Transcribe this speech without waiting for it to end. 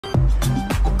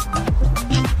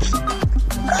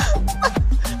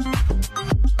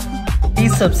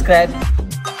subscribe.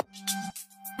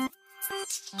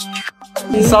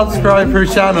 Subscribe her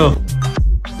channel.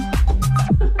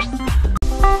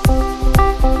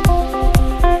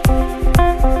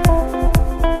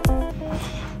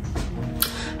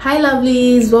 Hi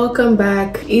lovelies, welcome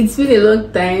back. It's been a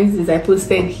long time since I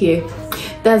posted here.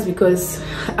 That's because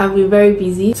I've been very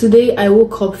busy. Today I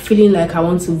woke up feeling like I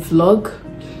want to vlog,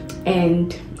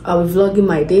 and I'll be vlogging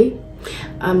my day.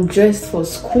 I'm dressed for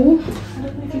school. I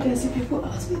don't know if you guys see people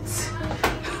outfits.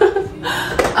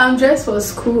 I'm dressed for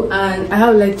school and I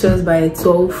have lectures by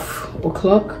 12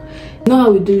 o'clock. You know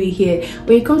how we do it here.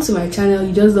 When you come to my channel,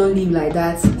 you just don't leave like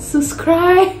that.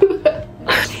 Subscribe.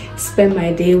 Spend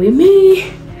my day with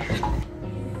me.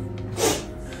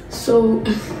 So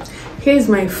here's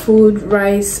my food: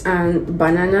 rice and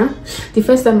banana. The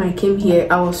first time I came here,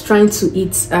 I was trying to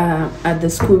eat at the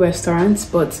school restaurant,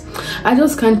 but I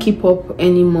just can't keep up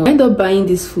anymore. I end up buying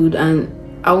this food and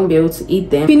I won't be able to eat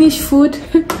them. Finished food.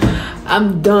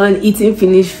 I'm done eating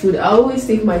finished food. I always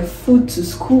take my food to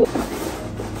school.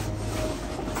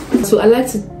 So I like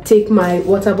to take my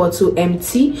water bottle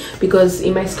empty, because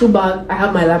in my school bag I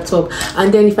have my laptop,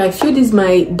 and then if I fill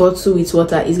my bottle with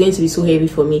water, it's going to be so heavy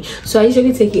for me. So I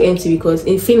usually take it empty, because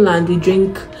in Finland we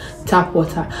drink tap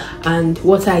water and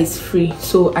water is free,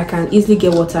 so I can easily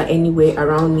get water anywhere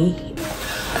around me.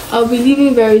 I'll be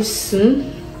leaving very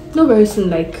soon, not very soon,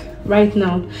 like right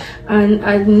now, and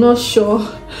I'm not sure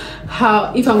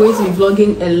if I'm going to be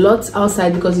vlogging a lot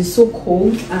outside because it's so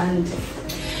cold, and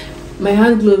my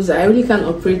hand gloves, I really can't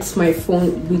operate my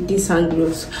phone with these hand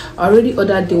gloves. I already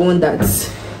ordered the one that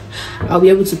I'll be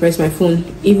able to press my phone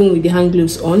even with the hand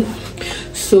gloves on.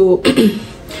 So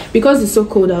because it's so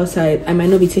cold outside, I might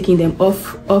not be taking them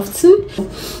off often.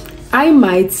 I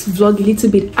might vlog a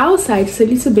little bit outside, so a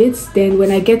little bit, then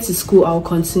when I get to school I'll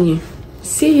continue.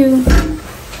 See you.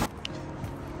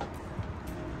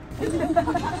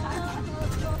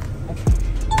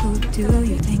 Who do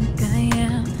you think I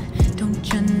am?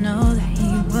 Don't you know that he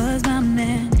was my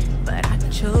man? But I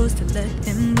chose to let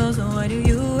him go, so why do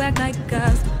you act like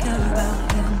I still care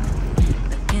about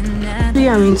him?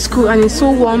 Yeah, I'm in school and it's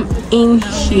so warm in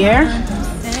here.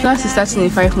 Class is starting in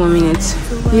 5 more minutes.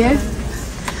 Yeah.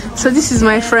 So this is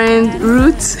my friend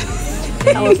Ruth.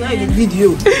 I was not in the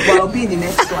video, but I'll be in the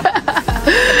next one.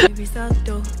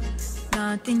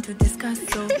 Nothing to discuss,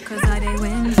 so cause I didn't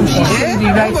win. The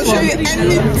right one.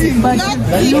 But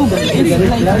look, it's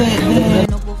like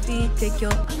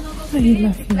why are you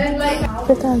laughing?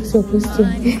 Better ask your question.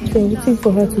 If you're waiting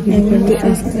for her to give you the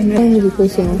question, tell me the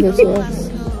question I'm going to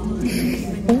ask.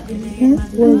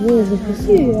 What is the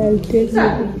question?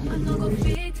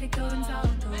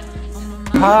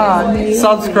 Hi,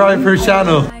 subscribe her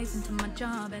channel.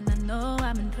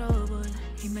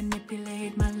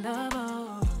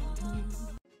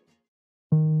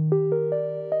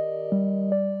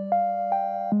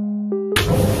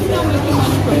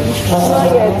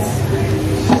 Not yet.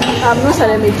 I'm not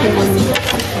started making money.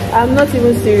 I'm not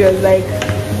even serious. Like, I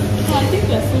think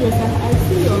you're serious. I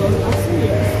see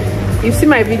yours. You see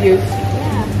my videos?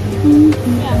 Yeah.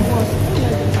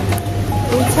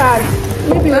 It's hard.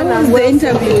 Maybe when I'm the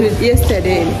interview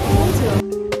yesterday.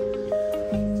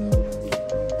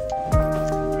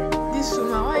 This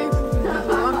woman, why are you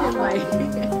walking by?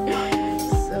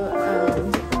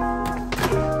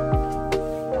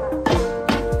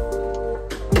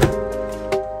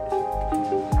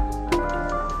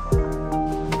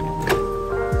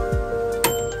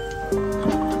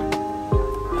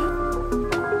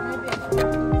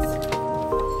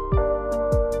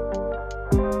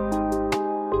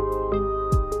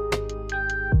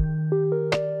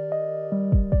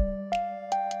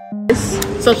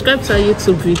 Subscribe to our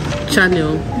YouTube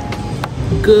channel.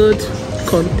 Good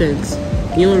content.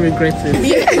 You won't regret it.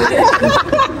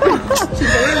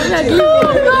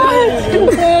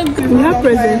 We have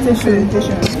presentation.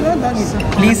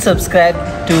 Please subscribe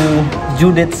to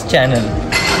Judith's channel.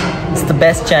 It's the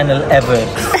best channel ever.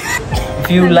 If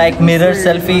you like mirror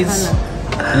selfies,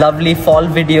 lovely fall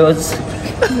videos,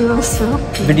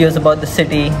 videos about the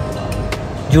city,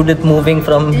 Judith moving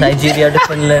from Nigeria to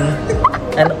Finland,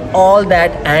 and all that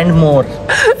and more,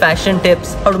 fashion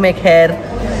tips, how to make hair,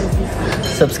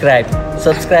 subscribe,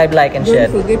 like and share.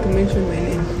 Don't forget to mention my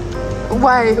name.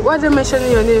 Why are they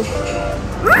mentioning your name?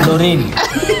 Doreen.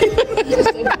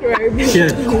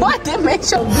 Yeah. Why they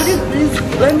mention? Please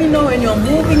let me know when you're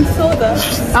moving so that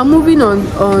I'm moving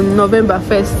on November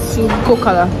 1st to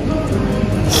Kokala.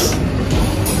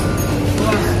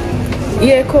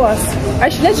 Yeah, of course. I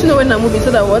should let you know when I'm moving,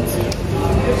 so that what?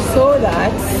 so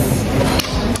that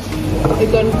You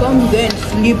can come there and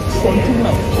sleep for 2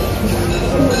 nights.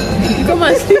 Come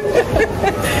and sleep.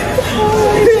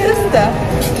 Sister,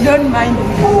 don't mind me.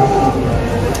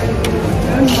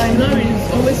 Don't mind me. Lauren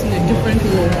is always in a different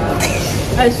world.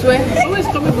 I swear. Always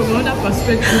coming from another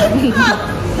perspective.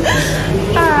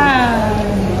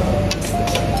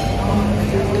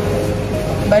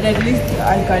 But at least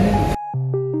I can.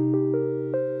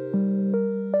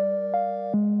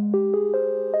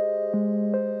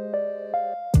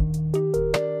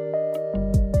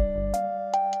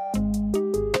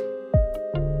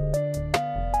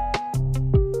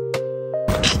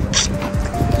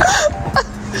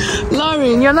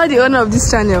 Lauren, you're not the owner of this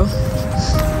channel.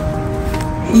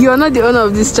 You're not the owner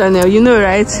of this channel, you know,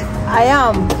 right? I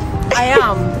am.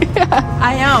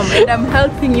 I am, and I'm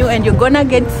helping you, and you're gonna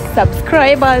get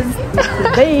subscribers,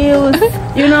 views,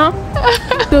 you know.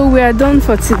 So we are done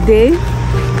for today,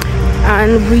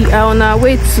 and we are on our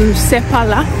way to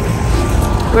Sepala.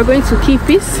 We're going to keep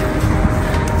it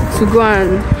to go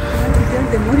and Tell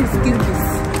them what is give this.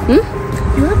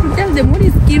 You have to tell them what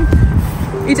is give.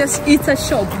 It's a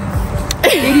shop.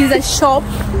 It is a shop.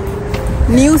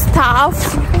 New staff,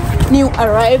 new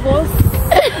arrivals.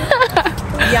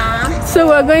 Yeah. So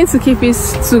we're going to keep it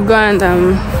to go and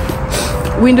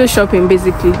window shopping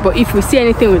basically. But if we see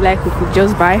anything we like, we could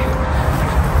just buy.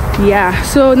 Yeah.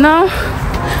 So now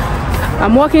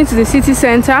I'm walking to the city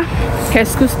center,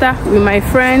 Keskusta, with my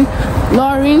friend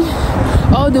Lauren,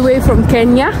 all the way from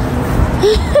Kenya.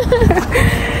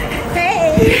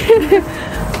 Hey.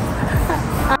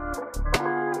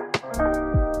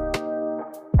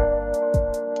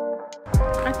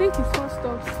 I think it's 4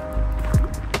 stops.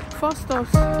 4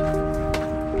 stops.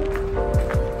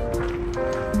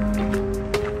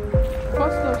 4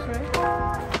 stops, right?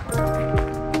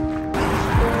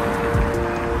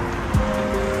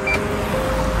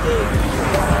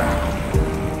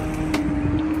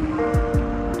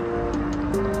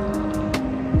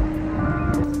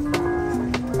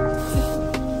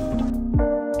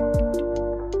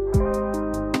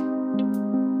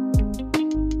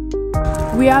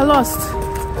 We are lost,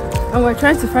 and we're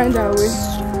trying to find our way.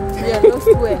 We are lost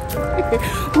where?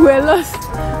 We're lost,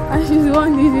 and she's the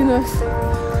one leading us.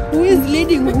 Who is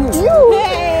leading who? You!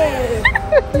 Hey!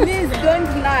 Please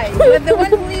don't lie. You're the one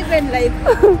who even like,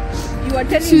 you are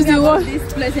telling She's me the about one.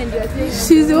 this place and you are saying.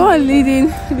 She's the one leading.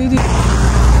 We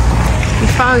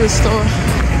found the store.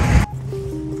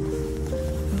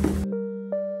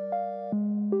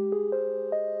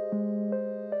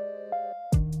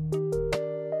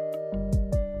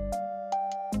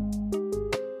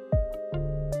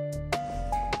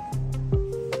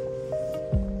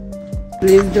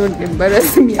 Please don't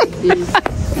embarrass me like this.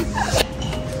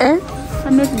 Eh?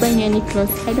 I'm not buying any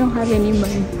clothes. I don't have any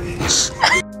money.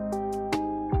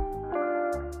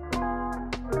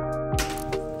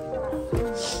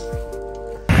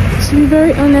 To be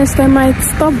very honest, I might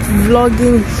stop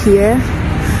vlogging here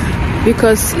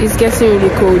because it's getting really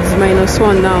cold. It's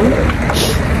 -1 now.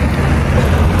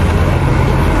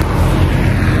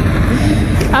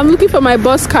 I'm looking for my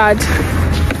bus card.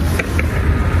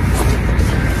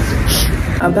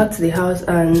 I'm back to the house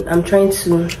and I'm trying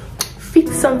to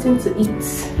fix something to eat.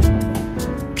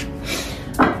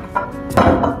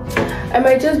 I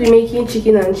might just be making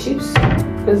chicken and chips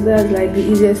because that's like the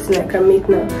easiest thing I can make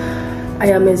now. I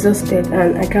am exhausted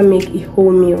and I can't make a whole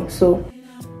meal, so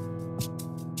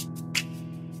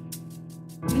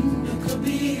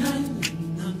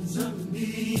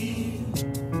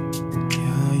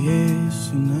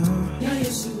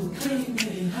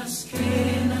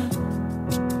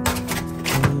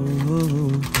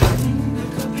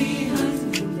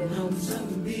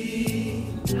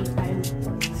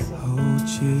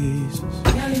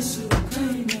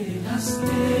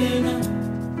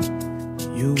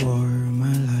you are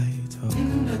my light,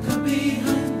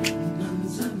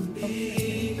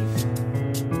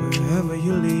 wherever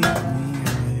you lead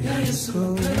me, I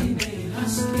go.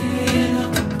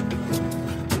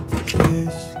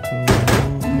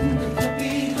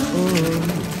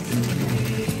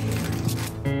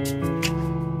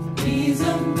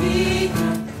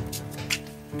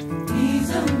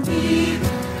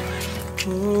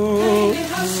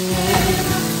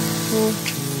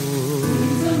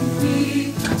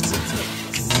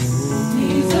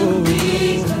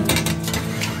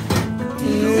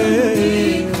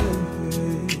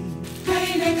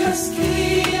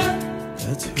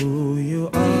 That's who you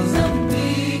are,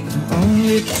 the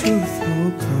only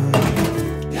truthful God.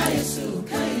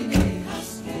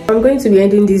 I'm going to be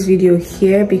ending this video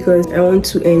here because I want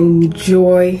to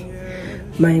enjoy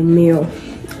my meal.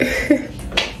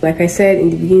 Like I said in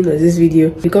the beginning of this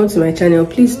video, if you come to my channel,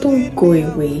 please don't go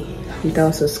away.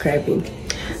 without subscribing.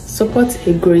 Support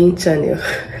a growing channel.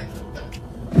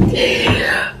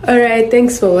 Alright,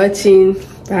 thanks for watching.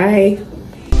 Bye.